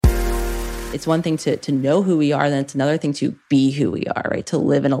It's one thing to know who we are, then it's another thing to be who we are, right? To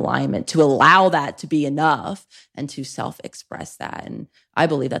live in alignment, to allow that to be enough and to self-express that. And I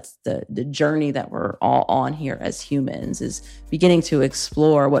believe that's the journey that we're all on here as humans, is beginning to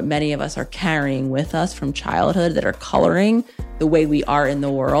explore what many of us are carrying with us from childhood that are coloring the way we are in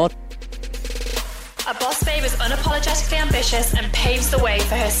the world. A boss babe is unapologetically ambitious and paves the way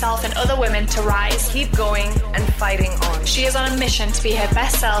for herself and other women to rise. Keep going and fighting on. She is on a mission to be her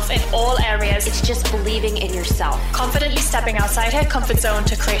best self in all areas. It's just believing in yourself. Confidently stepping outside her comfort zone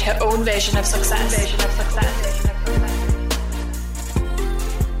to create her own version of success.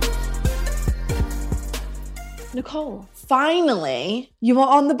 Nicole, finally, you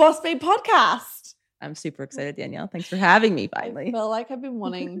are on the Boss Babe podcast. I'm super excited, Danielle. Thanks for having me finally. I feel like I've been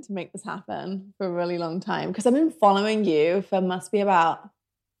wanting to make this happen for a really long time because I've been following you for must be about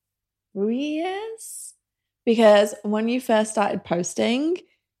 3 years. Because when you first started posting,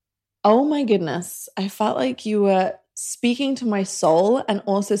 oh my goodness, I felt like you were speaking to my soul and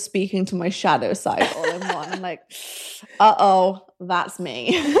also speaking to my shadow side all in one. I'm like, uh-oh, that's me.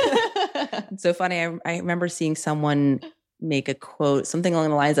 It's so funny. I remember seeing someone make a quote, something along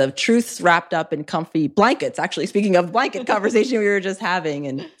the lines of truths wrapped up in comfy blankets. Actually, speaking of blanket conversation we were just having.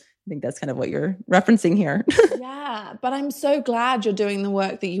 And I think that's kind of what you're referencing here. Yeah, but I'm so glad you're doing the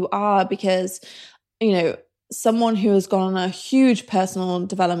work that you are because, you know, someone who has gone on a huge personal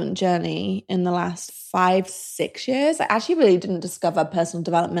development journey in the last 5-6 years. I actually really didn't discover personal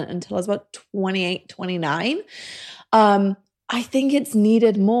development until I was about 28, 29. I think it's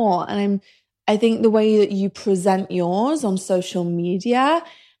needed more. And I think the way that you present yours on social media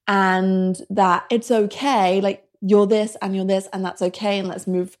and that it's okay, like you're this and that's okay and let's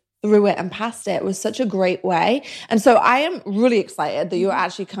move through it and past it was such a great way. And so I am really excited that you're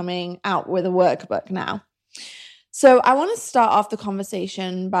actually coming out with a workbook now. So I want to start off the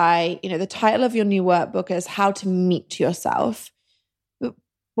conversation by, the title of your new workbook is How to Meet Yourself.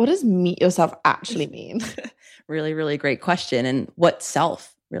 What does meet yourself actually mean? Really, really great question. And what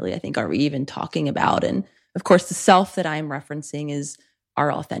self really, I think, are we even talking about? And of course, the self that I'm referencing is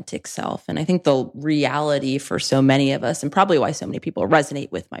our authentic self. And I think the reality for so many of us, and probably why so many people resonate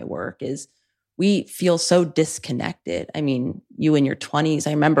with my work, is we feel so disconnected. I mean, you in your 20s,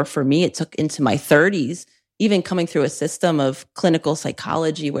 I remember for me, it took into my 30s, even coming through a system of clinical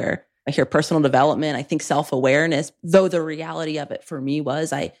psychology where I hear personal development, I think self-awareness, though the reality of it for me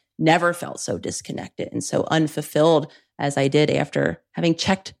was I never felt so disconnected and so unfulfilled as I did after having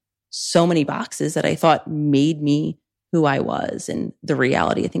checked so many boxes that I thought made me who I was. And the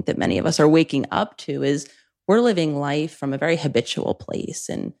reality I think that many of us are waking up to is we're living life from a very habitual place.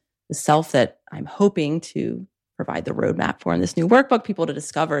 And the self that I'm hoping to provide the roadmap for in this new workbook, people to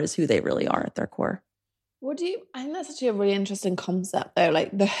discover is who they really are at their core. I think that's actually a really interesting concept though,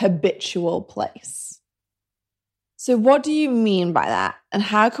 like the habitual place. So what do you mean by that? And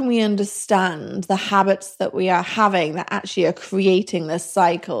how can we understand the habits that we are having that actually are creating the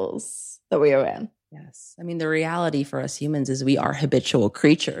cycles that we are in? Yes. I mean, the reality for us humans is we are habitual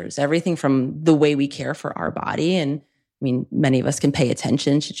creatures. Everything from the way we care for our body. And I mean, many of us can pay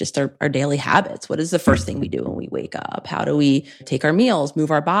attention to just our daily habits. What is the first thing we do when we wake up? How do we take our meals,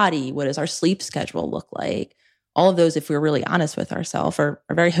 move our body? What does our sleep schedule look like? All of those, if we're really honest with ourselves, are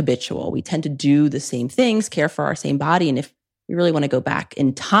very habitual. We tend to do the same things, care for our same body. And if we really want to go back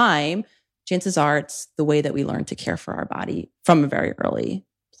in time, chances are it's the way that we learn to care for our body from a very early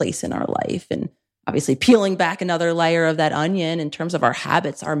place in our life. And obviously peeling back another layer of that onion in terms of our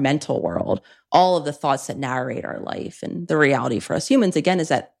habits, our mental world, all of the thoughts that narrate our life. And the reality for us humans, again, is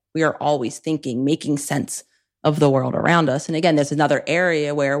that we are always thinking, making sense of the world around us. And again, there's another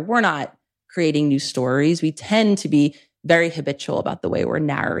area where we're not creating new stories. We tend to be very habitual about the way we're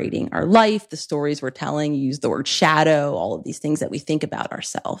narrating our life, the stories we're telling. You use the word shadow, all of these things that we think about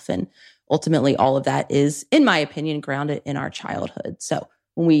ourselves. And ultimately, all of that is, in my opinion, grounded in our childhood. So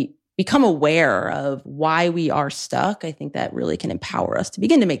when we become aware of why we are stuck, I think that really can empower us to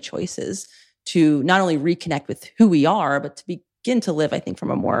begin to make choices to not only reconnect with who we are, but to begin to live, I think, from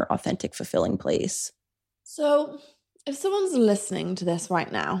a more authentic, fulfilling place. So if someone's listening to this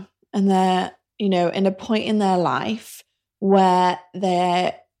right now and they're, in a point in their life where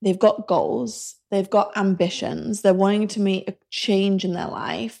they've got goals, they've got ambitions, they're wanting to make a change in their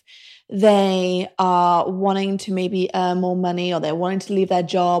life, they are wanting to maybe earn more money, or they're wanting to leave their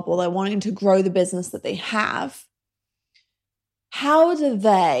job, or they're wanting to grow the business that they have, how do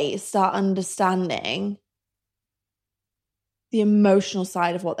they start understanding the emotional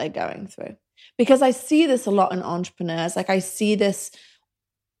side of what they're going through? Because I see this a lot in entrepreneurs. Like I see this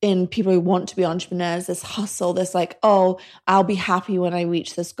in people who want to be entrepreneurs, this hustle, this like, oh, I'll be happy when I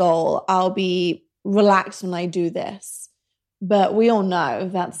reach this goal. I'll be relaxed when I do this. But we all know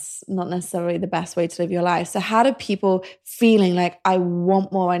that's not necessarily the best way to live your life. So how do people feeling like, I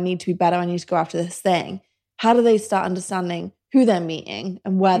want more, I need to be better, I need to go after this thing, how do they start understanding who they're meeting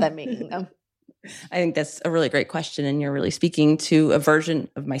and where they're meeting them? I think that's a really great question. And you're really speaking to a version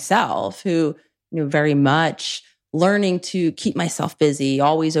of myself who, very much learning to keep myself busy,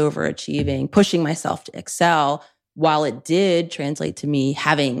 always overachieving, pushing myself to excel. While it did translate to me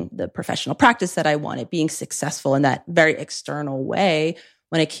having the professional practice that I wanted, being successful in that very external way,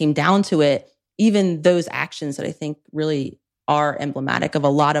 when it came down to it, even those actions that I think really are emblematic of a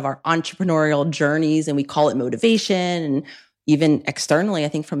lot of our entrepreneurial journeys, and we call it motivation. And even externally, I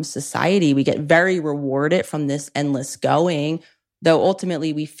think from society, we get very rewarded from this endless going, though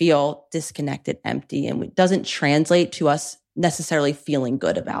ultimately we feel disconnected, empty, and it doesn't translate to us necessarily feeling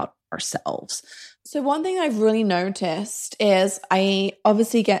good about ourselves. So one thing I've really noticed is I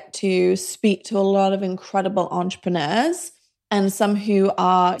obviously get to speak to a lot of incredible entrepreneurs and some who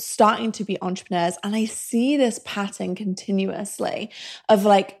are starting to be entrepreneurs. And I see this pattern continuously of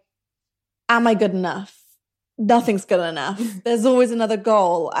like, am I good enough? Nothing's good enough. There's always another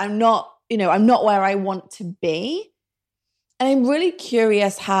goal. I'm not where I want to be. And I'm really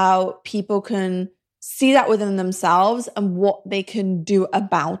curious how people can see that within themselves and what they can do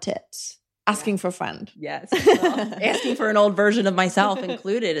about it. Asking for a friend. Yes. Well, asking for an old version of myself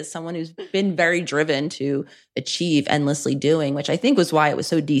included, as someone who's been very driven to achieve, endlessly doing, which I think was why it was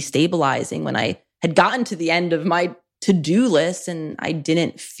so destabilizing when I had gotten to the end of my to-do list and I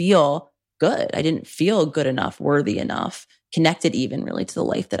didn't feel good. I didn't feel good enough, worthy enough, connected even really to the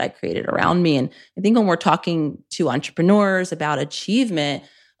life that I created around me. And I think when we're talking to entrepreneurs about achievement,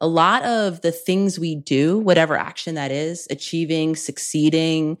 a lot of the things we do, whatever action that is, achieving,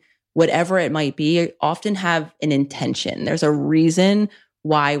 succeeding, whatever it might be, often have an intention. There's a reason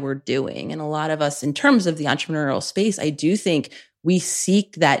why we're doing. And a lot of us, in terms of the entrepreneurial space, I do think we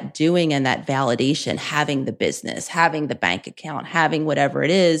seek that doing and that validation, having the business, having the bank account, having whatever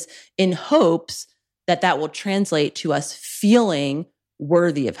it is, in hopes that that will translate to us feeling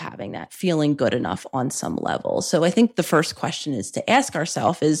worthy of having that, feeling good enough on some level. So I think the first question is to ask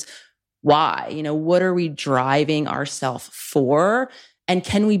ourselves is why? What are we driving ourselves for? And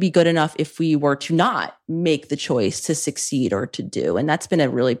can we be good enough if we were to not make the choice to succeed or to do? And that's been a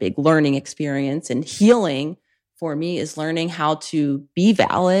really big learning experience and healing for me, is learning how to be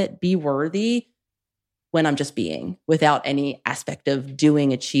valid, be worthy when I'm just being, without any aspect of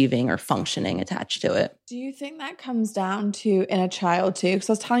doing, achieving, or functioning attached to it. Do you think that comes down to inner child too? Because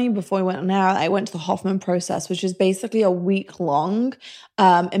I was telling you before we went on air, I went to the Hoffman process, which is basically a week-long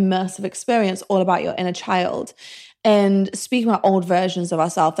immersive experience all about your inner child. And speaking about old versions of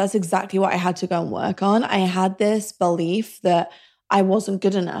ourselves, that's exactly what I had to go and work on. I had this belief that I wasn't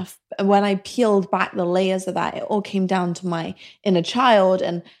good enough. And when I peeled back the layers of that, it all came down to my inner child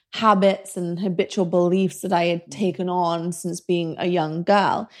and habits and habitual beliefs that I had taken on since being a young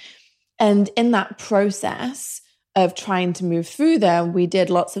girl. And in that process of trying to move through them, we did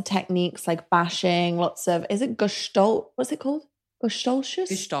lots of techniques like bashing, is it Gestalt? What's it called? Gestalt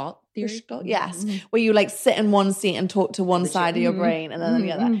theory? Gestalt, yes. Mm-hmm. Where you like sit in one seat and talk to one side of your brain and then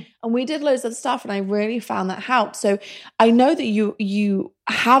the other. And we did loads of stuff and I really found that helped. So I know that you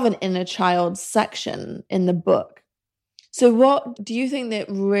have an inner child section in the book. So what do you think that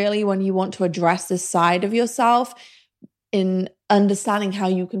really, when you want to address this side of yourself in understanding how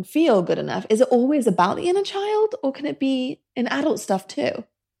you can feel good enough, is it always about the inner child or can it be in adult stuff too?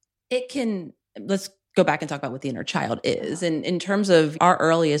 It can, let's go back and talk about what the inner child is. And in terms of our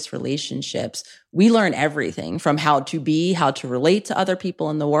earliest relationships, we learn everything from how to be, how to relate to other people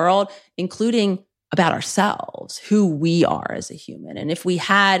in the world, including about ourselves, who we are as a human. And if we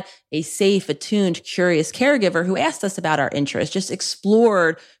had a safe, attuned, curious caregiver who asked us about our interests, just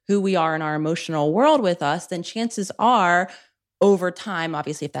explored who we are in our emotional world with us, then chances are over time,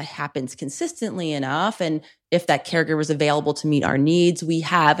 obviously, if that happens consistently enough, and if that caregiver is available to meet our needs, we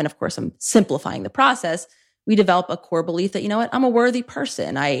have, and of course, I'm simplifying the process, we develop a core belief that, you know what, I'm a worthy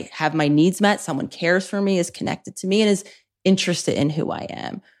person. I have my needs met. Someone cares for me, is connected to me, and is interested in who I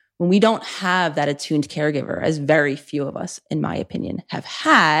am. When we don't have that attuned caregiver, as very few of us, in my opinion, have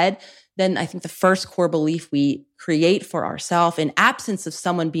had, then I think the first core belief we create for ourselves, in absence of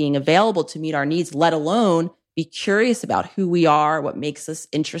someone being available to meet our needs, let alone be curious about who we are, what makes us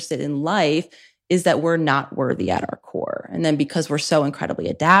interested in life, is that we're not worthy at our core. And then because we're so incredibly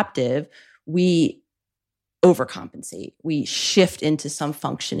adaptive, we overcompensate. We shift into some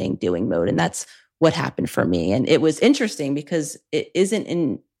functioning doing mode. And that's what happened for me. And it was interesting because it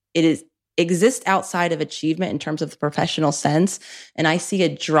isn't exists outside of achievement in terms of the professional sense. And I see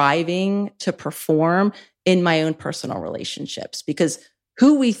a driving to perform in my own personal relationships, because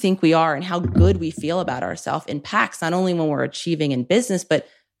who we think we are and how good we feel about ourselves impacts not only when we're achieving in business, but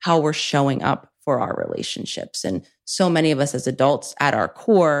how we're showing up for our relationships. And so many of us as adults at our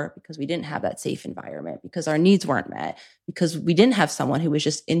core, because we didn't have that safe environment, because our needs weren't met, because we didn't have someone who was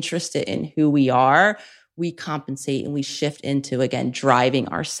just interested in who we are, we compensate and we shift into, again, driving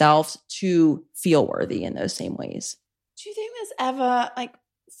ourselves to feel worthy in those same ways. Do you think there's ever, like,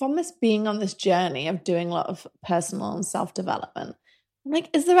 from this being on this journey of doing a lot of personal and self-development,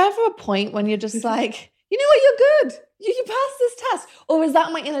 like, is there ever a point when you're just like, you know what, you're good, you passed this test? Or is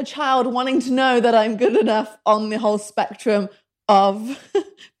that my inner child wanting to know that I'm good enough on the whole spectrum of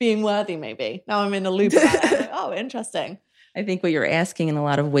being worthy, maybe? Now I'm in a loop about it. I'm like, oh, interesting. I think what you're asking in a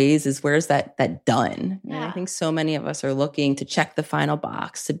lot of ways is, where's that done? Yeah. And I think so many of us are looking to check the final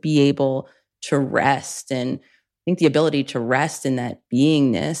box, to be able to rest. And I think the ability to rest in that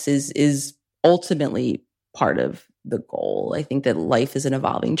beingness is ultimately part of the goal. I think that life is an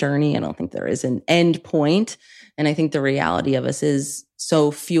evolving journey. I don't think there is an end point. And I think the reality of us is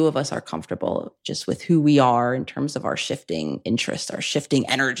so few of us are comfortable just with who we are in terms of our shifting interest, our shifting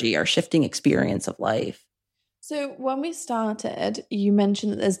energy, our shifting experience of life. So when we started, you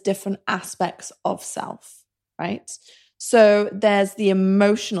mentioned that there's different aspects of self, right? So there's the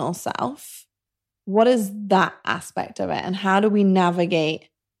emotional self. What is that aspect of it? And how do we navigate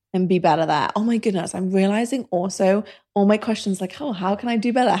and be better there? Oh my goodness, I'm realizing also all my questions like, oh, how can I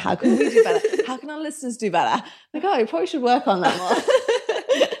do better? How can we do better? How can our listeners do better? Like, oh, I probably should work on that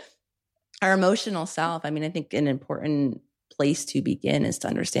more. Our emotional self, I mean, I think an important place to begin is to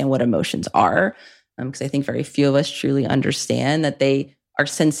understand what emotions are. Because I think very few of us truly understand that they are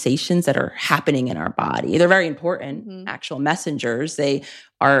sensations that are happening in our body. They're very important, actual messengers. They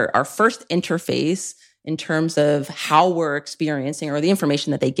are our first interface in terms of how we're experiencing, or the information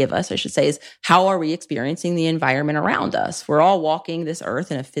that they give us, I should say, is how are we experiencing the environment around us? We're all walking this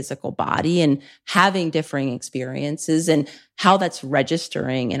earth in a physical body and having differing experiences, and how that's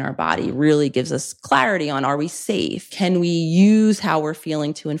registering in our body really gives us clarity on, are we safe? Can we use how we're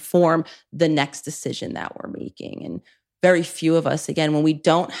feeling to inform the next decision that we're making? And very few of us, again, when we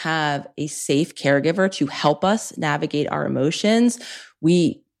don't have a safe caregiver to help us navigate our emotions,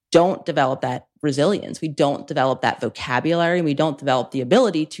 we don't develop that resilience. We don't develop that vocabulary. We don't develop the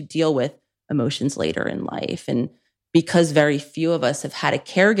ability to deal with emotions later in life. And because very few of us have had a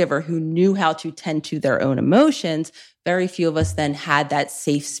caregiver who knew how to tend to their own emotions, very few of us then had that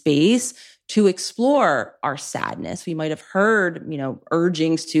safe space to explore our sadness. We might have heard,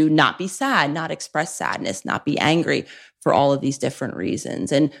 urgings to not be sad, not express sadness, not be angry for all of these different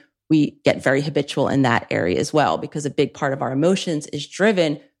reasons. And we get very habitual in that area as well, because a big part of our emotions is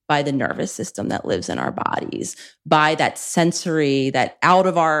driven by the nervous system that lives in our bodies, by that sensory, that out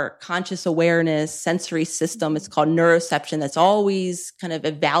of our conscious awareness sensory system. It's called neuroception. That's always kind of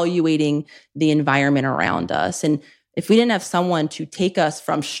evaluating the environment around us. And if we didn't have someone to take us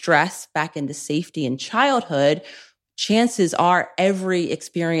from stress back into safety in childhood, chances are every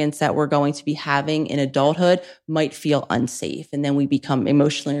experience that we're going to be having in adulthood might feel unsafe. And then we become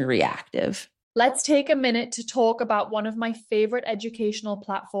emotionally reactive. Let's take a minute to talk about one of my favorite educational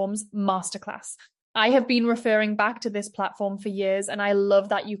platforms, Masterclass. I have been referring back to this platform for years, and I love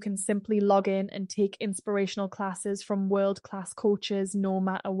that you can simply log in and take inspirational classes from world-class coaches no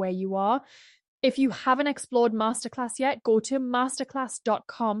matter where you are. If you haven't explored Masterclass yet, go to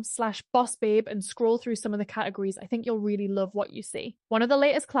masterclass.com/bossbabe and scroll through some of the categories. I think you'll really love what you see. One of the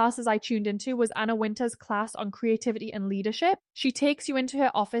latest classes I tuned into was Anna Wintour's class on creativity and leadership. She takes you into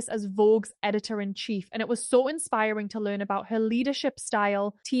her office as Vogue's editor-in-chief, and it was so inspiring to learn about her leadership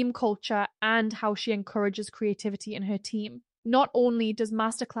style, team culture, and how she encourages creativity in her team. Not only does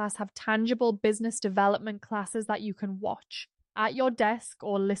Masterclass have tangible business development classes that you can watch at your desk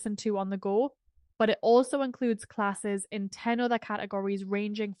or listen to on the go, but it also includes classes in 10 other categories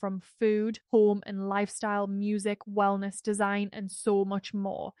ranging from food, home and lifestyle, music, wellness, design, and so much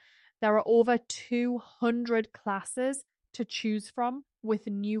more. There are over 200 classes to choose from, with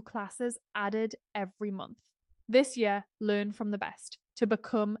new classes added every month. This year, learn from the best to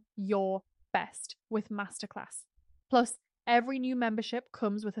become your best with Masterclass. Plus, every new membership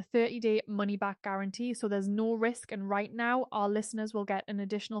comes with a 30-day money-back guarantee, so there's no risk. And right now, our listeners will get an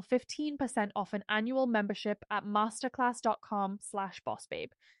additional 15% off an annual membership at masterclass.com/bossbabe.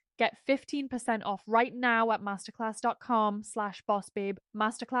 Get 15% off right now at masterclass.com/bossbabe,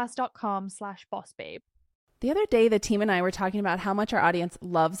 masterclass.com/bossbabe. The other day, the team and I were talking about how much our audience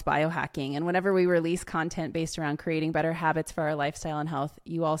loves biohacking. And whenever we release content based around creating better habits for our lifestyle and health,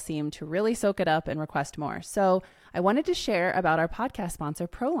 you all seem to really soak it up and request more. So I wanted to share about our podcast sponsor,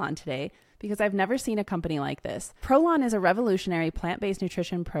 Prolon, today, because I've never seen a company like this. Prolon is a revolutionary plant-based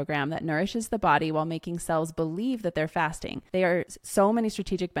nutrition program that nourishes the body while making cells believe that they're fasting. There are so many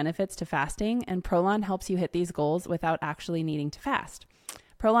strategic benefits to fasting, and Prolon helps you hit these goals without actually needing to fast.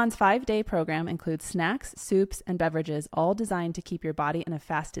 Prolon's 5-day program includes snacks, soups, and beverages, all designed to keep your body in a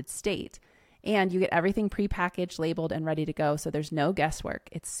fasted state. And you get everything prepackaged, labeled, and ready to go, so there's no guesswork.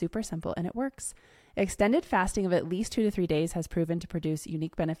 It's super simple, and it works. Extended fasting of at least 2 to 3 days has proven to produce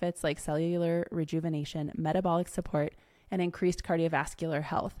unique benefits like cellular rejuvenation, metabolic support, and increased cardiovascular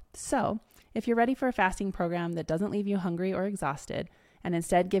health. So, if you're ready for a fasting program that doesn't leave you hungry or exhausted, and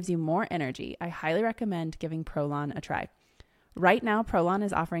instead gives you more energy, I highly recommend giving Prolon a try. Right now, Prolon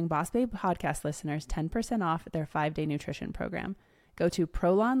is offering Boss Babe podcast listeners 10% off their 5-day nutrition program. Go to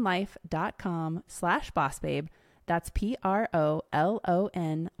prolonlife.com/bossbabe. That's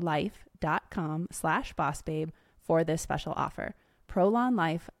PROLON life.com/bossbabe for this special offer.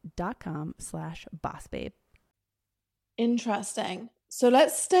 prolonlife.com/bossbabe. Interesting. So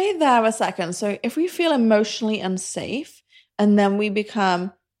let's stay there a second. So if we feel emotionally unsafe and then we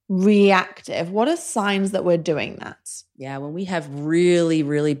become reactive, what are signs that we're doing that? Yeah, when we have really,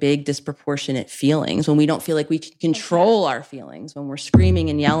 really big disproportionate feelings, when we don't feel like we can control our feelings, when we're screaming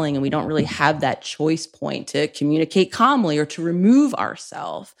and yelling and we don't really have that choice point to communicate calmly or to remove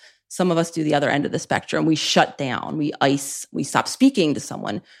ourselves. Some of us do the other end of the spectrum. We shut down, we ice, we stop speaking to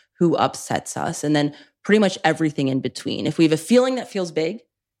someone who upsets us, and then pretty much everything in between. If we have a feeling that feels big,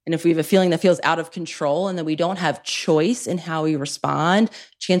 and if we have a feeling that feels out of control and that we don't have choice in how we respond,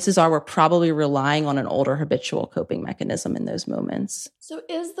 chances are we're probably relying on an older habitual coping mechanism in those moments. So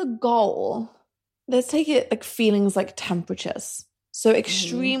is the goal, let's take it like feelings like temperatures. So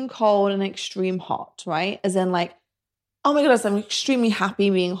extreme cold and extreme hot, right? As in like, oh my goodness, I'm extremely happy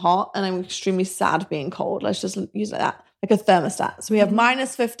being hot and I'm extremely sad being cold. Let's just use it like that, like a thermostat. So we have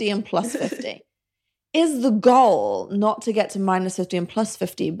 -50 and +50. Is the goal not to get to -50 and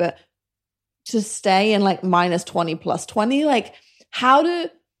 +50, but to stay in like -20 +20? Like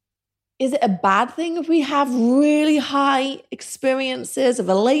is it a bad thing if we have really high experiences of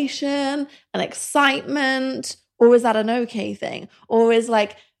elation and excitement? Or is that an okay thing? Or is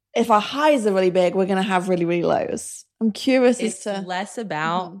like, if our highs are really big, we're going to have really, really lows? I'm curious as to... It's less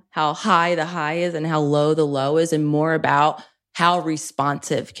about how high the high is and how low the low is, and more about how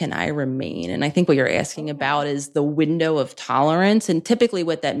responsive can I remain? And I think what you're asking about is the window of tolerance. And typically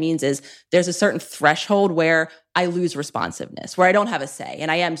what that means is there's a certain threshold where I lose responsiveness, where I don't have a say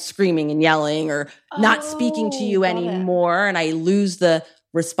and I am screaming and yelling or not speaking to you anymore. And I lose the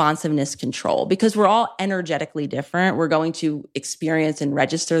responsiveness control, because we're all energetically different. We're going to experience and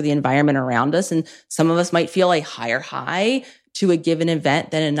register the environment around us. And some of us might feel a higher high to a given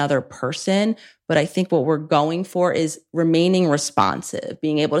event than another person. But I think what we're going for is remaining responsive,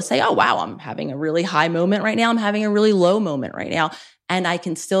 being able to say, oh, wow, I'm having a really high moment right now. I'm having a really low moment right now. And I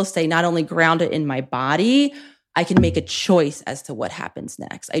can still stay not only grounded in my body, I can make a choice as to what happens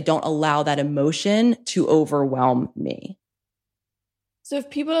next. I don't allow that emotion to overwhelm me. So if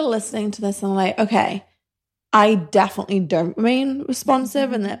people are listening to this and like, okay, I definitely don't remain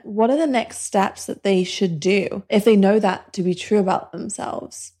responsive, and that what are the next steps that they should do if they know that to be true about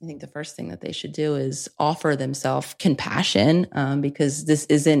themselves? I think the first thing that they should do is offer themselves compassion, because this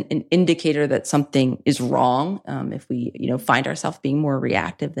isn't an indicator that something is wrong. If we, find ourselves being more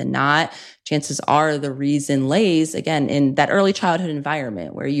reactive than not, chances are the reason lays, again, in that early childhood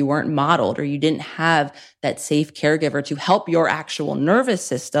environment where you weren't modeled or you didn't have that safe caregiver to help your actual nervous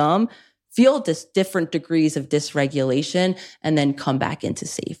system feel different degrees of dysregulation and then come back into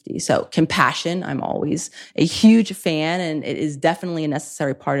safety. So compassion, I'm always a huge fan, and it is definitely a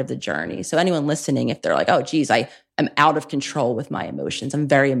necessary part of the journey. So anyone listening, if they're like, oh, geez, I am out of control with my emotions, I'm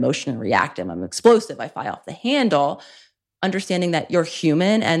very emotionally reactive, I'm explosive, I fly off the handle, understanding that you're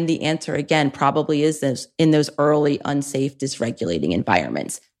human. And the answer, again, probably is in those early unsafe, dysregulating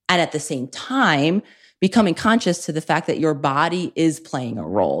environments. And at the same time, becoming conscious to the fact that your body is playing a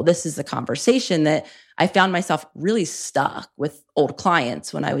role. This is a conversation that I found myself really stuck with old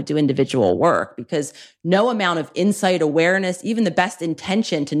clients when I would do individual work, because no amount of insight, awareness, even the best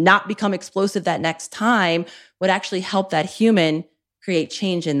intention to not become explosive that next time would actually help that human create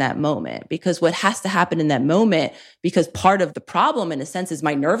change in that moment. Because what has to happen in that moment, because part of the problem in a sense is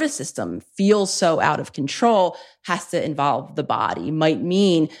my nervous system feels so out of control, has to involve the body. Might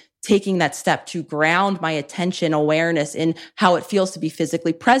mean taking that step to ground my attention awareness in how it feels to be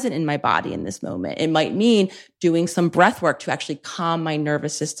physically present in my body in this moment. It might mean doing some breath work to actually calm my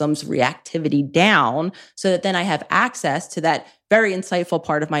nervous system's reactivity down so that then I have access to that very insightful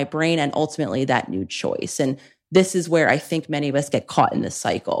part of my brain and ultimately that new choice. And this is where I think many of us get caught in this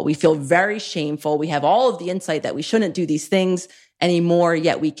cycle. We feel very shameful. We have all of the insight that we shouldn't do these things anymore,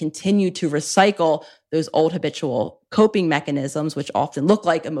 yet we continue to recycle those old habitual coping mechanisms, which often look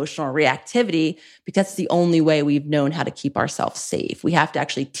like emotional reactivity, because it's the only way we've known how to keep ourselves safe. We have to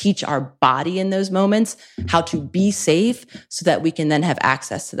actually teach our body in those moments how to be safe so that we can then have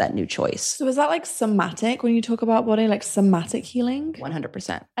access to that new choice. So is that like somatic when you talk about body, like somatic healing?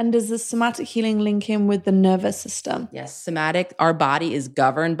 100%. And does the somatic healing link in with the nervous system? Yes, somatic. Our body is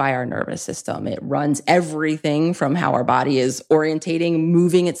governed by our nervous system. It runs everything from how our body is orientating,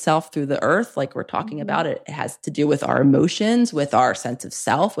 moving itself through the earth, like we're talking about. It has to do with our emotions, with our sense of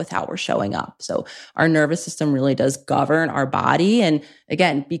self, with how we're showing up. So our nervous system really does govern our body. And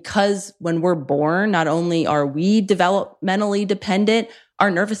again, because when we're born, not only are we developmentally dependent,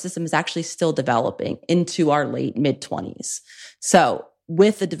 our nervous system is actually still developing into our late mid-20s. So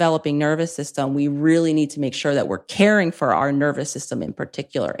with the developing nervous system, we really need to make sure that we're caring for our nervous system in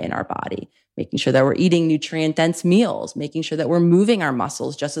particular in our body, making sure that we're eating nutrient-dense meals, making sure that we're moving our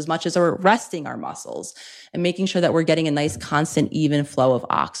muscles just as much as we're resting our muscles, and making sure that we're getting a nice, constant, even flow of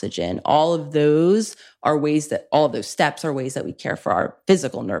oxygen. All of those steps are ways that we care for our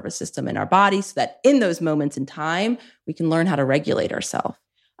physical nervous system in our body so that in those moments in time, we can learn how to regulate ourselves.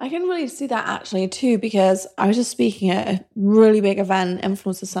 I can really see that actually too, because I was just speaking at a really big event,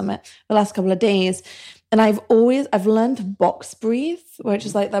 Influencer Summit, the last couple of days. And I've learned to box breathe, which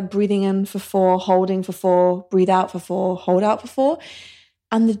is like that breathing in for 4, holding for 4, breathe out for 4, hold out for 4.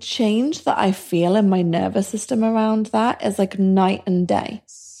 And the change that I feel in my nervous system around that is like night and day.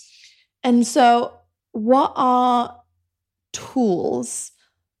 And so what are tools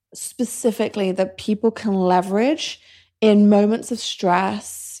specifically that people can leverage in moments of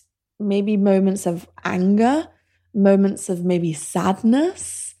stress, maybe moments of anger, moments of maybe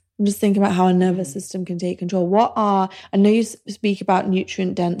sadness? I'm just thinking about how our nervous system can take control. I know you speak about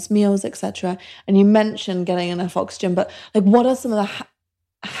nutrient-dense meals, etc., and you mentioned getting enough oxygen, but like, what are some of the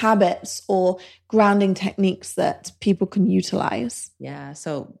habits or grounding techniques that people can utilize? Yeah.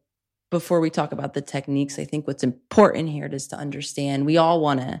 So before we talk about the techniques, I think what's important here is to understand we all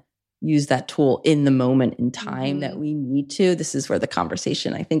want to use that tool in the moment in time that we need to. This is where the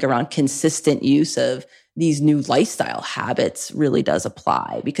conversation, I think, around consistent use of these new lifestyle habits really does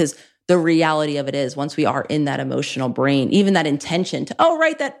apply, because the reality of it is once we are in that emotional brain, even that intention to,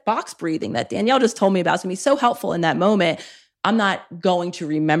 that box breathing that Danielle just told me about is going to be so helpful in that moment. I'm not going to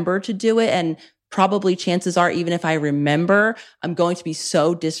remember to do it. And probably chances are, even if I remember, I'm going to be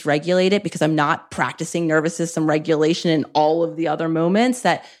so dysregulated because I'm not practicing nervous system regulation in all of the other moments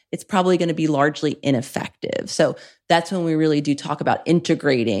that it's probably going to be largely ineffective. So that's when we really do talk about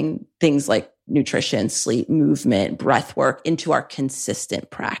integrating things like nutrition, sleep, movement, breath work into our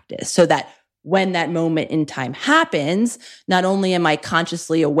consistent practice so that when that moment in time happens, not only am I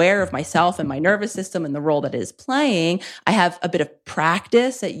consciously aware of myself and my nervous system and the role that it is playing, I have a bit of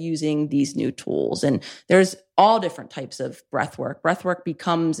practice at using these new tools. And there's all different types of breath work. Breath work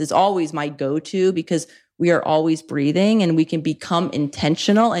is always my go-to because we are always breathing, and we can become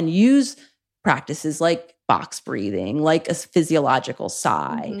intentional and use practices like box breathing, like a physiological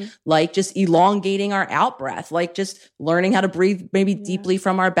sigh, like just elongating our out breath, like just learning how to breathe maybe deeply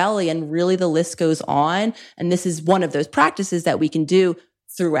from our belly. And really the list goes on. And this is one of those practices that we can do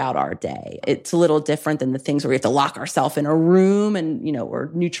throughout our day. It's a little different than the things where we have to lock ourselves in a room and,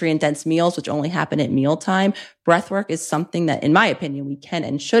 or nutrient-dense meals, which only happen at mealtime. Breath work is something that, in my opinion, we can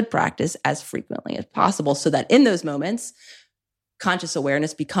and should practice as frequently as possible so that in those moments, conscious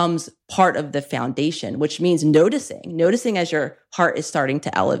awareness becomes part of the foundation, which means noticing as your heart is starting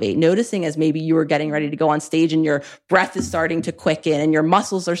to elevate, noticing as maybe you are getting ready to go on stage and your breath is starting to quicken and your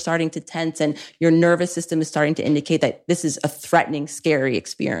muscles are starting to tense and your nervous system is starting to indicate that this is a threatening, scary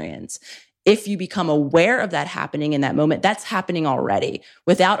experience. If you become aware of that happening in that moment, that's happening already.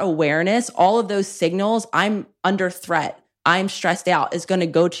 Without awareness, all of those signals, I'm under threat, I'm stressed out, is going to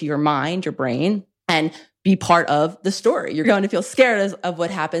go to your mind, your brain, and be part of the story. You're going to feel scared of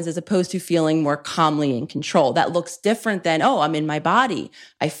what happens as opposed to feeling more calmly in control. That looks different than, I'm in my body.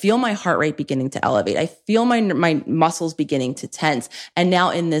 I feel my heart rate beginning to elevate. I feel my muscles beginning to tense. And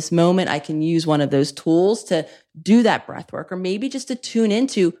now in this moment, I can use one of those tools to do that breath work, or maybe just to tune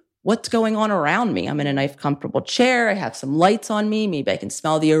into what's going on around me. I'm in a nice, comfortable chair. I have some lights on me. Maybe I can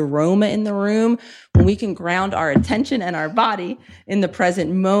smell the aroma in the room. When we can ground our attention and our body in the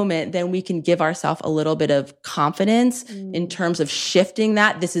present moment, then we can give ourselves a little bit of confidence in terms of shifting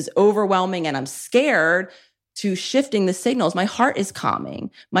that. This is overwhelming and I'm scared, to shifting the signals. My heart is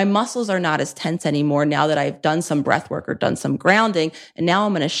calming. My muscles are not as tense anymore now that I've done some breath work or done some grounding. And now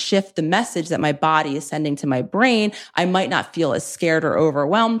I'm going to shift the message that my body is sending to my brain. I might not feel as scared or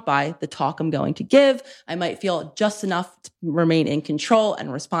overwhelmed by the talk I'm going to give. I might feel just enough to remain in control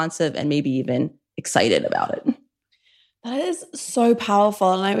and responsive and maybe even excited about it. That is so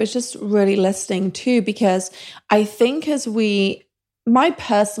powerful. And I was just really listening too, because I think my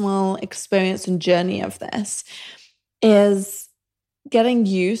personal experience and journey of this is getting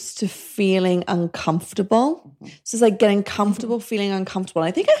used to feeling uncomfortable. So it's like getting comfortable, feeling uncomfortable. And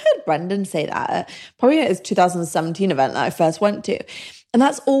I think I heard Brendan say that probably at his 2017 event that I first went to. And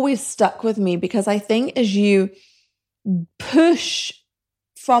that's always stuck with me, because I think as you push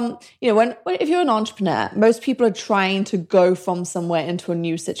from, if you're an entrepreneur, most people are trying to go from somewhere into a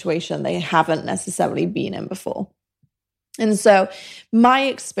new situation they haven't necessarily been in before. And so my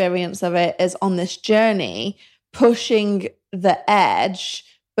experience of it is on this journey, pushing the edge,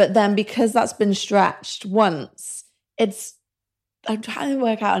 but then because that's been stretched once, I'm trying to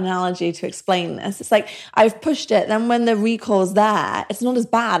work out an analogy to explain this. It's like I've pushed it, then when the recall's there, it's not as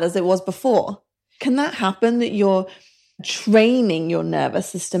bad as it was before. Can that happen, that you're training your nervous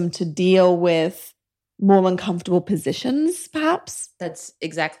system to deal with more uncomfortable positions, perhaps? That's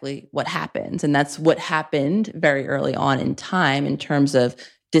exactly what happens. And that's what happened very early on in time in terms of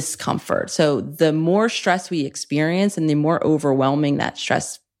discomfort. So the more stress we experience and the more overwhelming that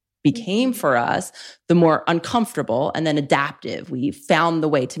stress became for us, the more uncomfortable and then adaptive we found the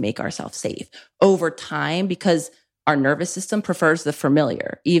way to make ourselves safe over time, because our nervous system prefers the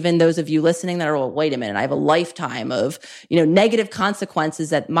familiar. Even those of you listening that are, well, wait a minute, I have a lifetime of, negative consequences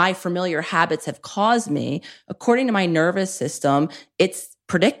that my familiar habits have caused me. According to my nervous system, it's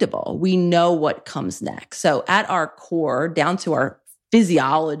predictable. We know what comes next. So at our core, down to our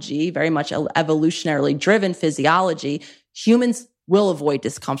physiology, very much evolutionarily driven physiology, humans will avoid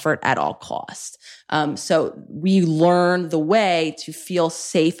discomfort at all costs. So we learn the way to feel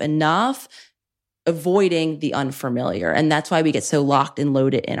safe enough avoiding the unfamiliar. And that's why we get so locked and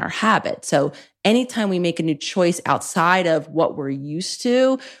loaded in our habit. So anytime we make a new choice outside of what we're used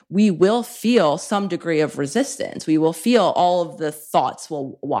to, we will feel some degree of resistance. We will feel all of the thoughts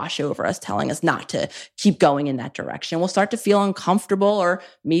will wash over us, telling us not to keep going in that direction. We'll start to feel uncomfortable or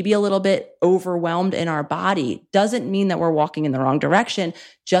maybe a little bit overwhelmed in our body. Doesn't mean that we're walking in the wrong direction,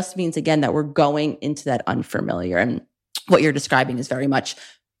 just means, again, that we're going into that unfamiliar. And what you're describing is very much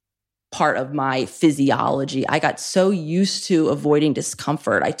part of my physiology. I got so used to avoiding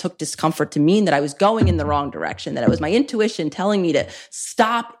discomfort. I took discomfort to mean that I was going in the wrong direction, that it was my intuition telling me to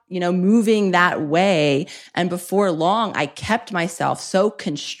stop, moving that way. And before long, I kept myself so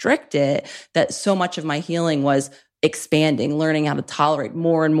constricted that so much of my healing was expanding, learning how to tolerate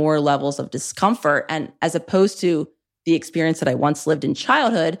more and more levels of discomfort. And as opposed to the experience that I once lived in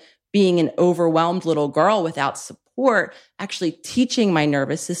childhood, being an overwhelmed little girl without support, actually teaching my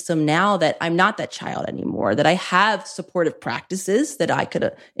nervous system now that I'm not that child anymore, that I have supportive practices that I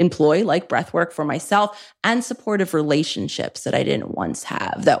could employ, like breath work for myself, and supportive relationships that I didn't once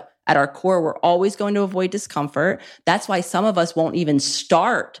have. Though at our core, we're always going to avoid discomfort. That's why some of us won't even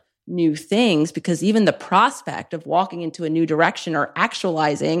start new things, because even the prospect of walking into a new direction or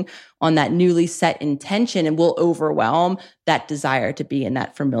actualizing on that newly set intention and will overwhelm that desire to be in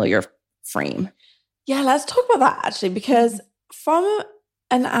that familiar frame. Yeah, let's talk about that actually, because from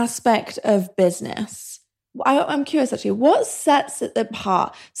an aspect of business, I'm curious actually, what sets it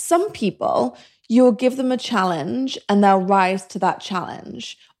apart? Some people, you'll give them a challenge and they'll rise to that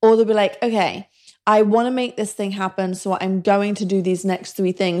challenge. Or they'll be like, okay, I want to make this thing happen, so I'm going to do these next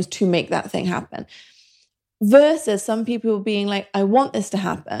 3 things to make that thing happen. Versus some people being like, I want this to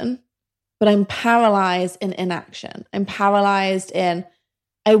happen, but I'm paralyzed in inaction. I'm paralyzed in,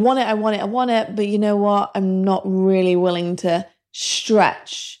 I want it, but you know what? I'm not really willing to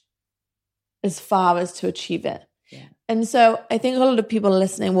stretch as far as to achieve it. Yeah. And so I think a lot of people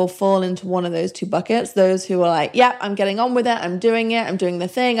listening will fall into one of those 2 buckets. Those who are like, yeah, I'm getting on with it. I'm doing the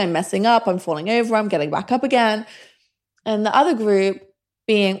thing. I'm messing up. I'm falling over. I'm getting back up again. And the other group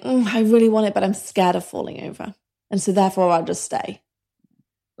being, I really want it, but I'm scared of falling over. And so therefore I'll just stay.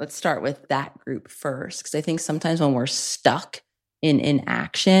 Let's start with that group first, because I think sometimes when we're stuck in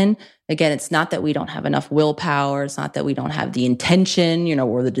inaction, again, it's not that we don't have enough willpower. It's not that we don't have the intention,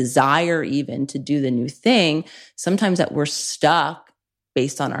 or the desire even to do the new thing. Sometimes that we're stuck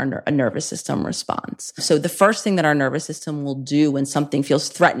based on our nervous system response. So the first thing that our nervous system will do when something feels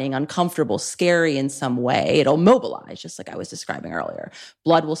threatening, uncomfortable, scary in some way, it'll mobilize, just like I was describing earlier.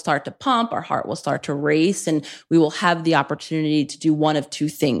 Blood will start to pump, our heart will start to race, and we will have the opportunity to do one of two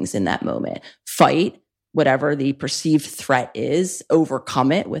things in that moment: fight whatever the perceived threat is,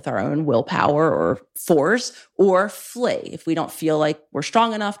 overcome it with our own willpower or force, or flee. If we don't feel like we're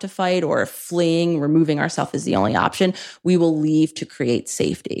strong enough to fight, or if fleeing, removing ourselves is the only option, we will leave to create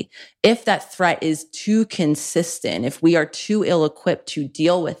safety. If that threat is too consistent, if we are too ill-equipped to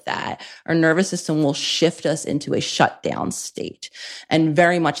deal with that, our nervous system will shift us into a shutdown state. And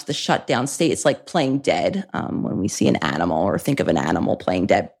very much the shutdown state, it's like playing dead. When we see an animal or think of an animal playing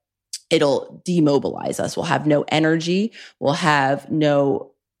dead, it'll demobilize us. We'll have no energy. We'll have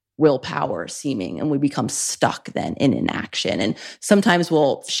no willpower seeming, and we become stuck then in inaction. And sometimes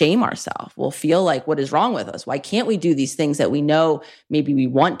we'll shame ourselves. We'll feel like, what is wrong with us? Why can't we do these things that we know maybe we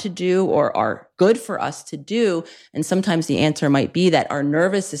want to do or are good for us to do? And sometimes the answer might be that our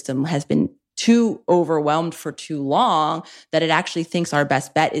nervous system has been too overwhelmed for too long, that it actually thinks our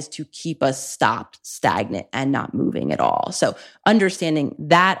best bet is to keep us stopped, stagnant, and not moving at all. So understanding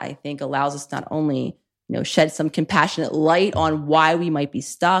that, I think, allows us not only shed some compassionate light on why we might be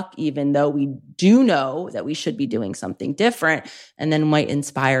stuck, even though we do know that we should be doing something different, and then might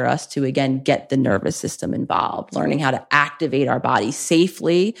inspire us to, again, get the nervous system involved, learning how to activate our body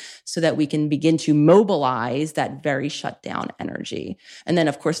safely so that we can begin to mobilize that very shut down energy. And then,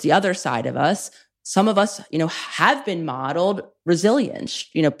 of course, the other side of us, some of us, have been modeled resilience,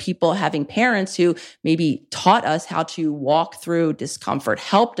 people having parents who maybe taught us how to walk through discomfort,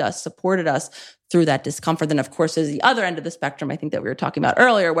 helped us, supported us through that discomfort. Then, of course, there's the other end of the spectrum, I think, that we were talking about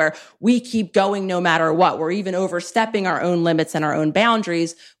earlier, where we keep going no matter what. We're even overstepping our own limits and our own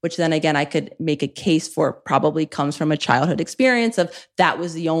boundaries, which then, again, I could make a case for probably comes from a childhood experience of that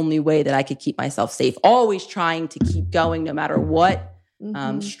was the only way that I could keep myself safe, always trying to keep going no matter what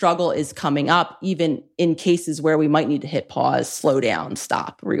struggle is coming up, even in cases where we might need to hit pause, slow down,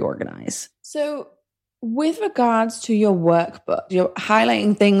 stop, reorganize. So with regards to your workbook, you're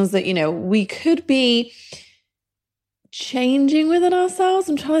highlighting things that, we could be changing within ourselves.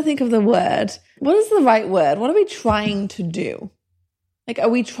 I'm trying to think of the word. What is the right word? What are we trying to do? Like, are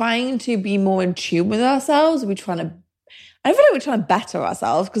we trying to be more in tune with ourselves? Are we trying to, I don't feel like we're trying to better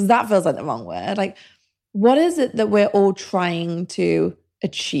ourselves, because that feels like the wrong word. Like, what is it that we're all trying to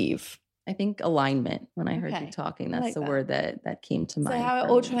achieve? I think alignment. When I heard you talking, that's like the word that came to mind. So how we're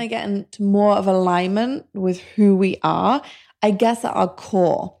all trying to get into more of alignment with who we are, I guess, at our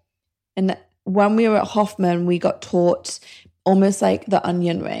core. And when we were at Hoffman, we got taught almost like the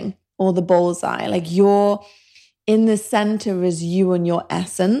onion ring or the bullseye. Like, you're in the center is you and your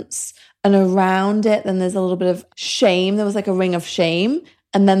essence. And around it, then there's a little bit of shame. There was like a ring of shame.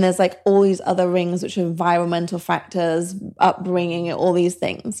 And then there's like all these other rings, which are environmental factors, upbringing, all these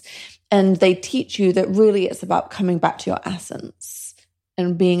things. And they teach you that really it's about coming back to your essence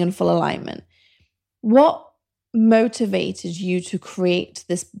and being in full alignment. What motivated you to create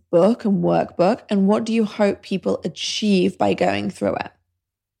this book and workbook? And what do you hope people achieve by going through it?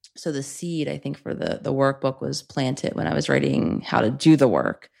 So the seed, I think, for the workbook was planted when I was writing how to do the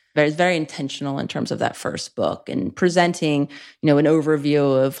work. It was very intentional in terms of that first book and presenting, an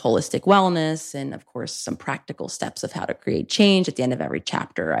overview of holistic wellness and, of course, some practical steps of how to create change. At the end of every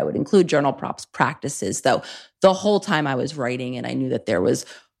chapter, I would include journal prompts practices, though the whole time I was writing, and I knew that there was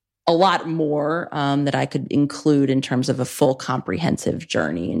a lot more that I could include in terms of a full comprehensive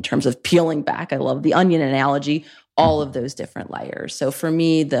journey, in terms of peeling back. I love the onion analogy, all of those different layers. So for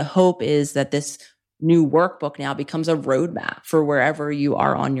me, the hope is that this new workbook now becomes a roadmap for wherever you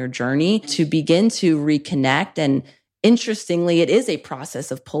are on your journey to begin to reconnect. And interestingly, it is a process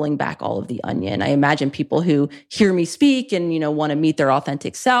of pulling back all of the onion. I imagine people who hear me speak and, want to meet their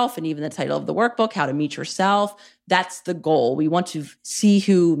authentic self, and even the title of the workbook, How to Meet Yourself, that's the goal. We want to see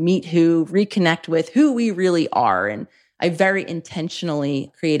who, meet who, reconnect with who we really are. And I very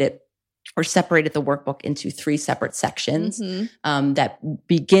intentionally created or separated the workbook into 3 separate sections that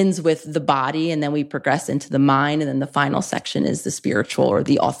begins with the body, and then we progress into the mind, and then the final section is the spiritual or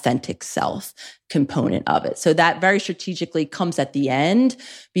the authentic self component of it. So that very strategically comes at the end,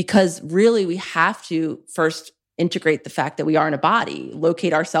 because really we have to first integrate the fact that we are in a body,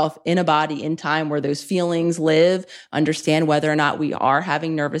 locate ourselves in a body in time where those feelings live, understand whether or not we are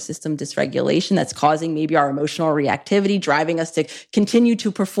having nervous system dysregulation that's causing maybe our emotional reactivity, driving us to continue to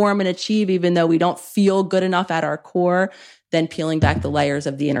perform and achieve even though we don't feel good enough at our core. then peeling back the layers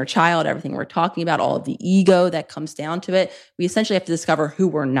of the inner child, everything we're talking about, all of the ego that comes down to it. We essentially have to discover who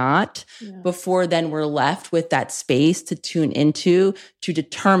we're not before then we're left with that space to tune into, to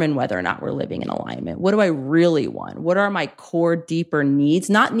determine whether or not we're living in alignment. What do I really want? What are my core, deeper needs?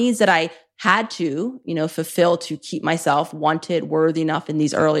 Not needs that I had to, fulfill to keep myself wanted, worthy enough in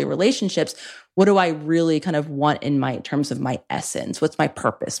these early relationships. What do I really kind of want in terms of my essence? What's my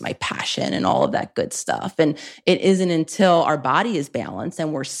purpose, my passion, and all of that good stuff? And it isn't until our body is balanced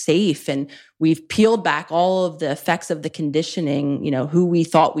and we're safe and we've peeled back all of the effects of the conditioning, who we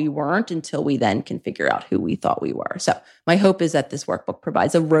thought we weren't, until we then can figure out who we thought we were. So my hope is that this workbook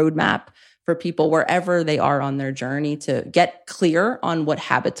provides a roadmap for people wherever they are on their journey to get clear on what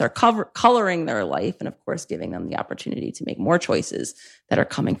habits are coloring their life, and of course, giving them the opportunity to make more choices that are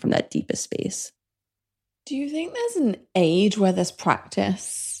coming from that deepest space. Do you think there's an age where this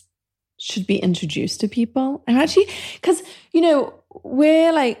practice should be introduced to people? And actually, because,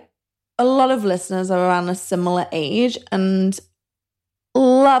 we're like, a lot of listeners are around a similar age and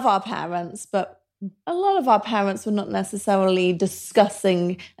love our parents, but a lot of our parents were not necessarily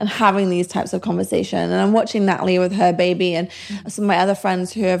discussing and having these types of conversation. And I'm watching Natalie with her baby and some of my other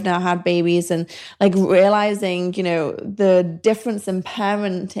friends who have now had babies, and like realizing, the difference in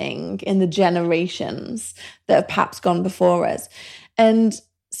parenting in the generations that have perhaps gone before us. And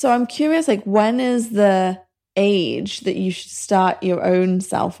so I'm curious, like, when is the age that you should start your own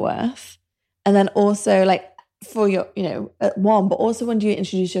self-worth? And then also, like, for your, at one, but also when do you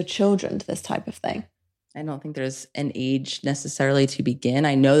introduce your children to this type of thing? I don't think there's an age necessarily to begin.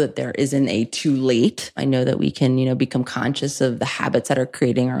 I know that there isn't a too late. I know that we can, become conscious of the habits that are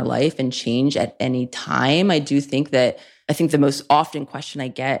creating our life and change at any time. I think the most often question I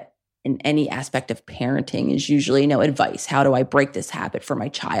get in any aspect of parenting is usually, advice. How do I break this habit for my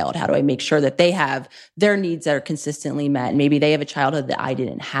child? How do I make sure that they have their needs that are consistently met? Maybe they have a childhood that I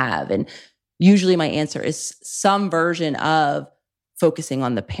didn't have. And usually my answer is some version of focusing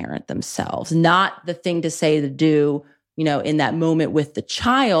on the parent themselves, not the thing to say to do, in that moment with the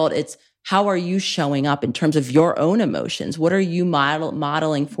child. It's how are you showing up in terms of your own emotions? What are you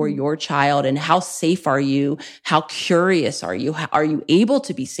modeling for your child? And how safe are you? How curious are you? Are you able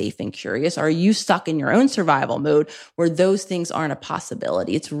to be safe and curious? Are you stuck in your own survival mode where those things aren't a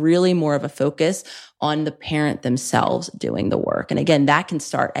possibility? It's really more of a focus on the parent themselves doing the work. And again, that can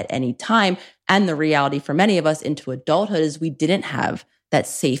start at any time. And the reality for many of us into adulthood is we didn't have that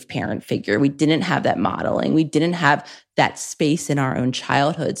safe parent figure. We didn't have that modeling. We didn't have that space in our own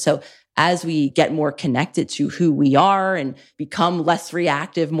childhood. So as we get more connected to who we are and become less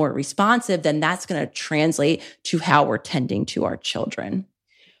reactive, more responsive, then that's going to translate to how we're tending to our children.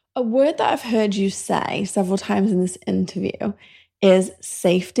 A word that I've heard you say several times in this interview is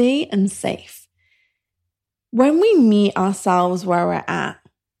safety and safe. When we meet ourselves where we're at,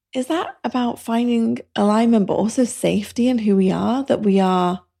 is that about finding alignment, but also safety in who we are, that we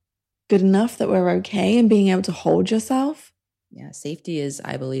are good enough, that we're okay, and being able to hold yourself? Yeah, safety is,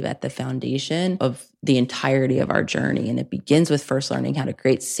 I believe, at the foundation of the entirety of our journey. And it begins with first learning how to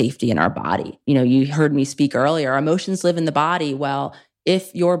create safety in our body. You heard me speak earlier, emotions live in the body. Well,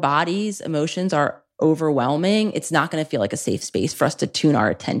 if your body's emotions are overwhelming, it's not going to feel like a safe space for us to tune our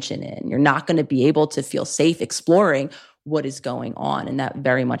attention in. You're not going to be able to feel safe exploring what is going on. And that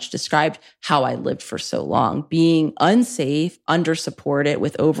very much described how I lived for so long. Being unsafe, under-supported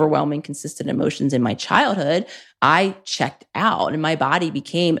with overwhelming, consistent emotions in my childhood, I checked out and my body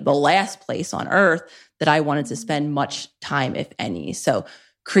became the last place on earth that I wanted to spend much time, if any. So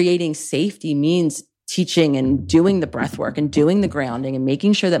creating safety means teaching and doing the breath work and doing the grounding and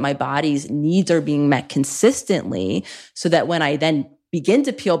making sure that my body's needs are being met consistently, so that when I then begin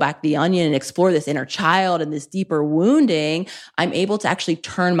to peel back the onion and explore this inner child and this deeper wounding, I'm able to actually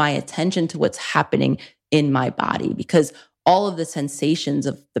turn my attention to what's happening in my body. Because all of the sensations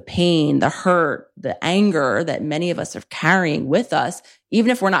of the pain, the hurt, the anger that many of us are carrying with us, even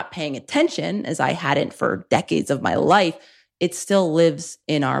if we're not paying attention, as I hadn't for decades of my life, it still lives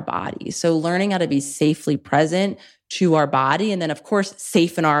in our body. So learning how to be safely present to our body, and then of course,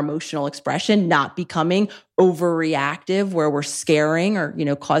 safe in our emotional expression, not becoming overreactive where we're scaring or,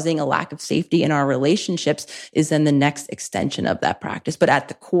 causing a lack of safety in our relationships, is then the next extension of that practice. But at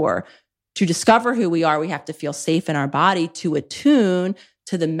the core, to discover who we are, we have to feel safe in our body to attune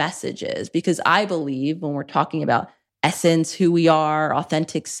to the messages. Because I believe when we're talking about essence, who we are,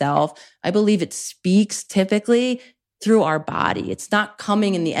 authentic self, I believe it speaks typically through our body. It's not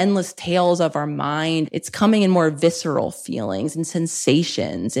coming in the endless tales of our mind. It's coming in more visceral feelings and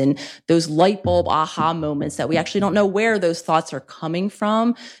sensations and those light bulb aha moments that we actually don't know where those thoughts are coming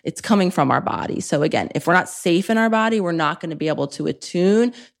from. It's coming from our body. So again, if we're not safe in our body, we're not going to be able to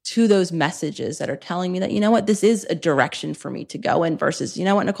attune to those messages that are telling me that, you know what, this is a direction for me to go in versus, you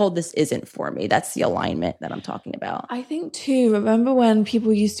know what, Nicole, this isn't for me. That's the alignment that I'm talking about. I think too, remember when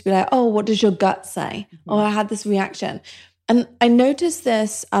people used to be like, oh, what does your gut say? Oh, I had this reaction. And I noticed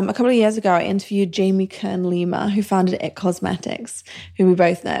this a couple of years ago. I interviewed Jamie Kern-Lima, who founded It Cosmetics, who we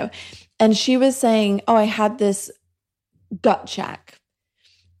both know. And she was saying, oh, I had this gut check.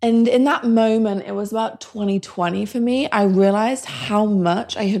 And in that moment, it was about 2020 for me. I realized how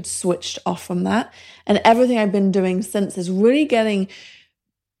much I had switched off from that. And everything I've been doing since is really getting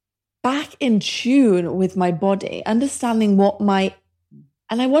back in tune with my body, understanding what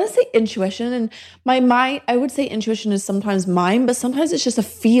and I want to say intuition, and my mind, I would say intuition is sometimes mine, but sometimes it's just a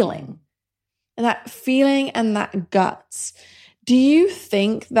feeling. And that feeling and that guts. Do you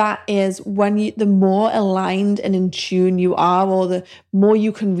think that is when the more aligned and in tune you are, or the more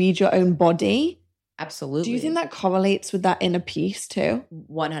you can read your own body? Absolutely. Do you think that correlates with that inner peace too?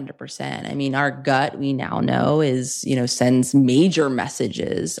 100%. I mean, our gut, we now know, is, sends major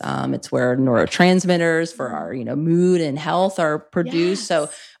messages. It's where neurotransmitters for our, mood and health are produced. Yes. So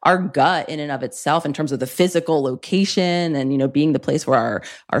our gut in and of itself, in terms of the physical location and, being the place where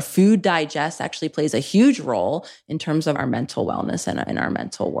our food digests, actually plays a huge role in terms of our mental wellness and in our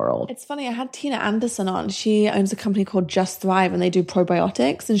mental world. It's funny. I had Tina Anderson on. She owns a company called Just Thrive and they do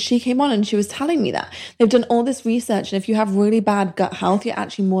probiotics. And she came on and she was telling me that they've done all this research. And if you have really bad gut health, you're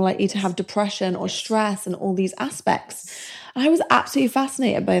actually more likely to have depression or stress and all these aspects. And I was absolutely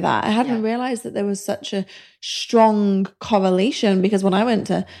fascinated by that. I hadn't realized that there was such a strong correlation, because when I went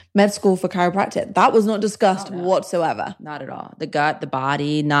to med school for chiropractic, that was not discussed whatsoever. Not at all. The gut, the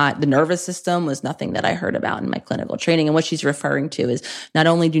body, not the nervous system was nothing that I heard about in my clinical training. And what she's referring to is not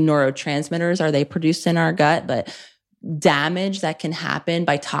only do neurotransmitters, are they produced in our gut, but damage that can happen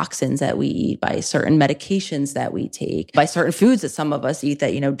by toxins that we eat, by certain medications that we take, by certain foods that some of us eat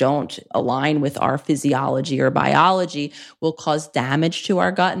that, don't align with our physiology or biology, will cause damage to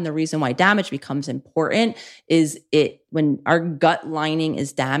our gut. And the reason why damage becomes important is when our gut lining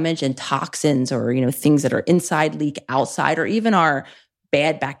is damaged and toxins or, things that are inside leak outside, or even our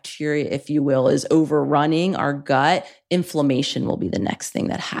bad bacteria, if you will, is overrunning our gut, inflammation will be the next thing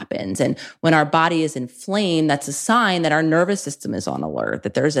that happens. And when our body is inflamed, that's a sign that our nervous system is on alert,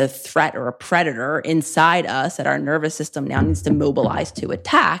 that there's a threat or a predator inside us that our nervous system now needs to mobilize to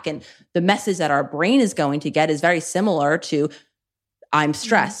attack. And the message that our brain is going to get is very similar to, I'm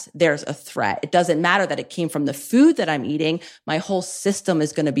stressed. There's a threat. It doesn't matter that it came from the food that I'm eating. My whole system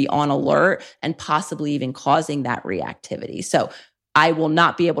is going to be on alert and possibly even causing that reactivity. So I will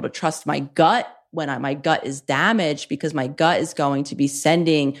not be able to trust my gut when my gut is damaged, because my gut is going to be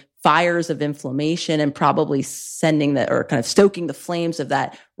sending fires of inflammation and probably sending or kind of stoking the flames of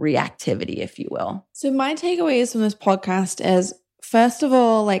that reactivity, if you will. So my takeaways from this podcast is, first of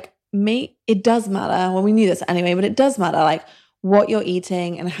all, it does matter. Well, we knew this anyway, but it does matter, what you're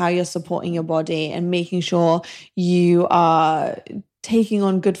eating and how you're supporting your body and making sure you are taking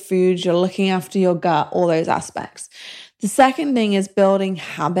on good food, you're looking after your gut, all those aspects. The second thing is building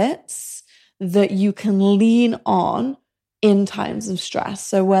habits that you can lean on in times of stress.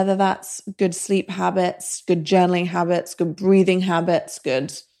 So whether that's good sleep habits, good journaling habits, good breathing habits,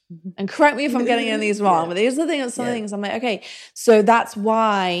 and correct me if I'm getting any of these wrong, but these are some things I'm like, okay, so that's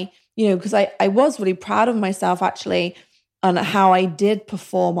why, because I was really proud of myself actually on how I did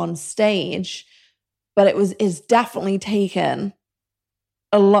perform on stage, but it's definitely taken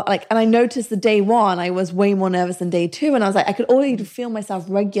a lot, and I noticed the day one, I was way more nervous than day two. And I was like, I could already feel myself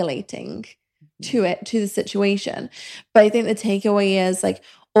regulating to the situation. But I think the takeaway is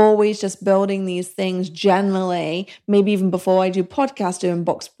always just building these things generally, maybe even before I do podcast, doing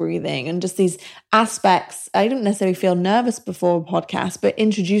box breathing and just these aspects. I don't necessarily feel nervous before a podcast, but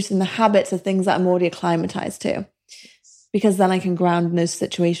introducing the habits of things that I'm already acclimatized to, because then I can ground in those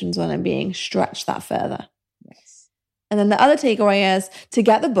situations when I'm being stretched that further. And then the other takeaway is to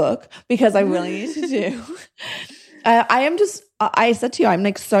get the book, because I really need to do. I said to you,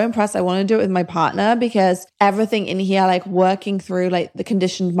 I'm so impressed. I want to do it with my partner, because everything in here, working through the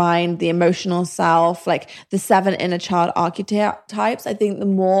conditioned mind, the emotional self, the 7 inner child archetypes, I think the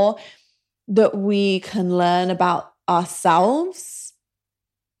more that we can learn about ourselves,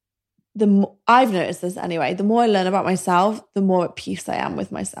 I've noticed this anyway, the more I learn about myself, the more at peace I am with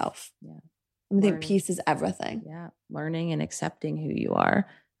myself. Yeah. I think peace is everything. Yeah. Learning and accepting who you are.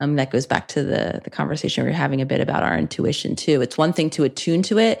 That goes back to the conversation we were having a bit about our intuition too. It's one thing to attune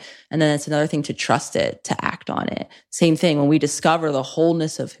to it, and then it's another thing to trust it, to act on it. Same thing, when we discover the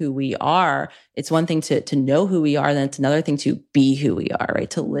wholeness of who we are, it's one thing to know who we are, then it's another thing to be who we are,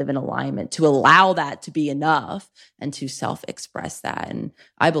 right? To live in alignment, to allow that to be enough and to self-express that. And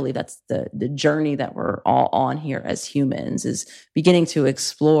I believe that's the journey that we're all on here as humans, is beginning to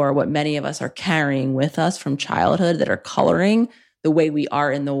explore what many of us are carrying with us from childhood that are coloring the way we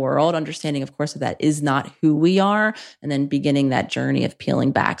are in the world, understanding, of course, that is not who we are, and then beginning that journey of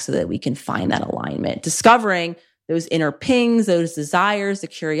peeling back so that we can find that alignment, discovering those inner pings, those desires, the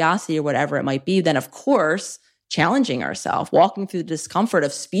curiosity, or whatever it might be. Then, of course, challenging ourselves, walking through the discomfort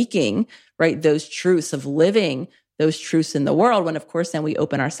of speaking, right, those truths, of living those truths in the world, when, of course, then we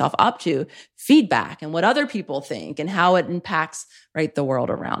open ourselves up to feedback and what other people think and how it impacts, right, the world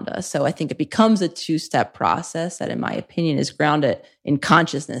around us. So I think it becomes a two-step process that, in my opinion, is grounded in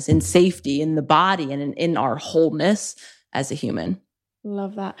consciousness, in safety, in the body, and in our wholeness as a human.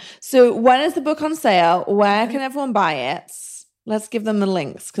 Love that. So when is the book on sale? Where can everyone buy it? Let's give them the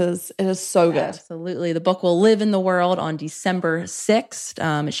links because it is so good. Absolutely. The book will live in the world on December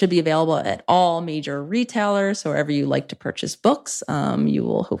 6th. It should be available at all major retailers. So wherever you like to purchase books, you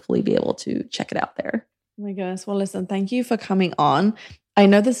will hopefully be able to check it out there. Oh my goodness. Well, listen, thank you for coming on. I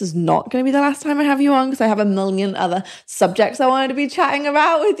know this is not going to be the last time I have you on because I have a million other subjects I wanted to be chatting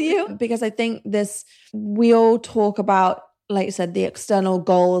about with you, because I think we all talk about, like you said, the external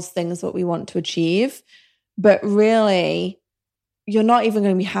goals, things that we want to achieve, but really, you're not even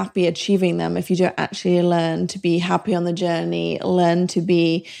going to be happy achieving them if you don't actually learn to be happy on the journey, learn to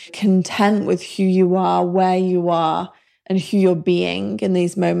be content with who you are, where you are, and who you're being in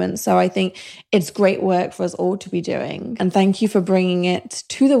these moments. So I think it's great work for us all to be doing. And thank you for bringing it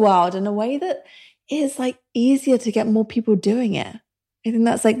to the world in a way that is like easier to get more people doing it. I think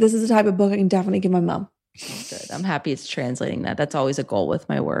that's like, this is the type of book I can definitely give my mom. Good. I'm happy it's translating that. That's always a goal with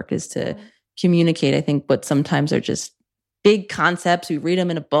my work, is to communicate, I think, what sometimes are just big concepts. We read them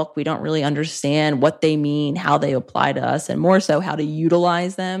in a book. We don't really understand what they mean, how they apply to us, and more so how to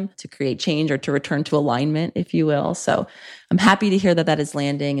utilize them to create change or to return to alignment, if you will. So I'm happy to hear that is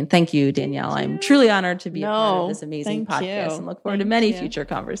landing. And thank you, Danielle. I'm truly honored to be a part of this amazing podcast and look forward to many future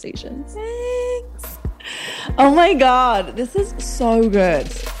conversations. Thanks. Oh my God, this is so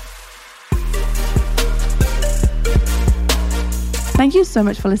good. Thank you so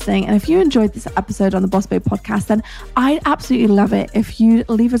much for listening. And if you enjoyed this episode on the Boss Babe podcast, then I'd absolutely love it if you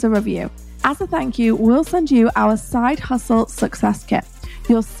leave us a review. As a thank you, we'll send you our Side Hustle Success Kit,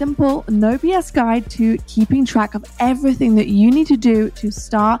 your simple, no BS guide to keeping track of everything that you need to do to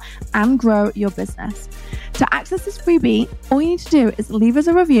start and grow your business. To access this freebie, all you need to do is leave us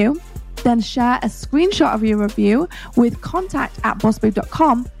a review, then share a screenshot of your review with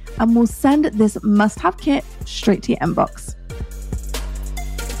contact@bossbabe.com, and we'll send this must-have kit straight to your inbox.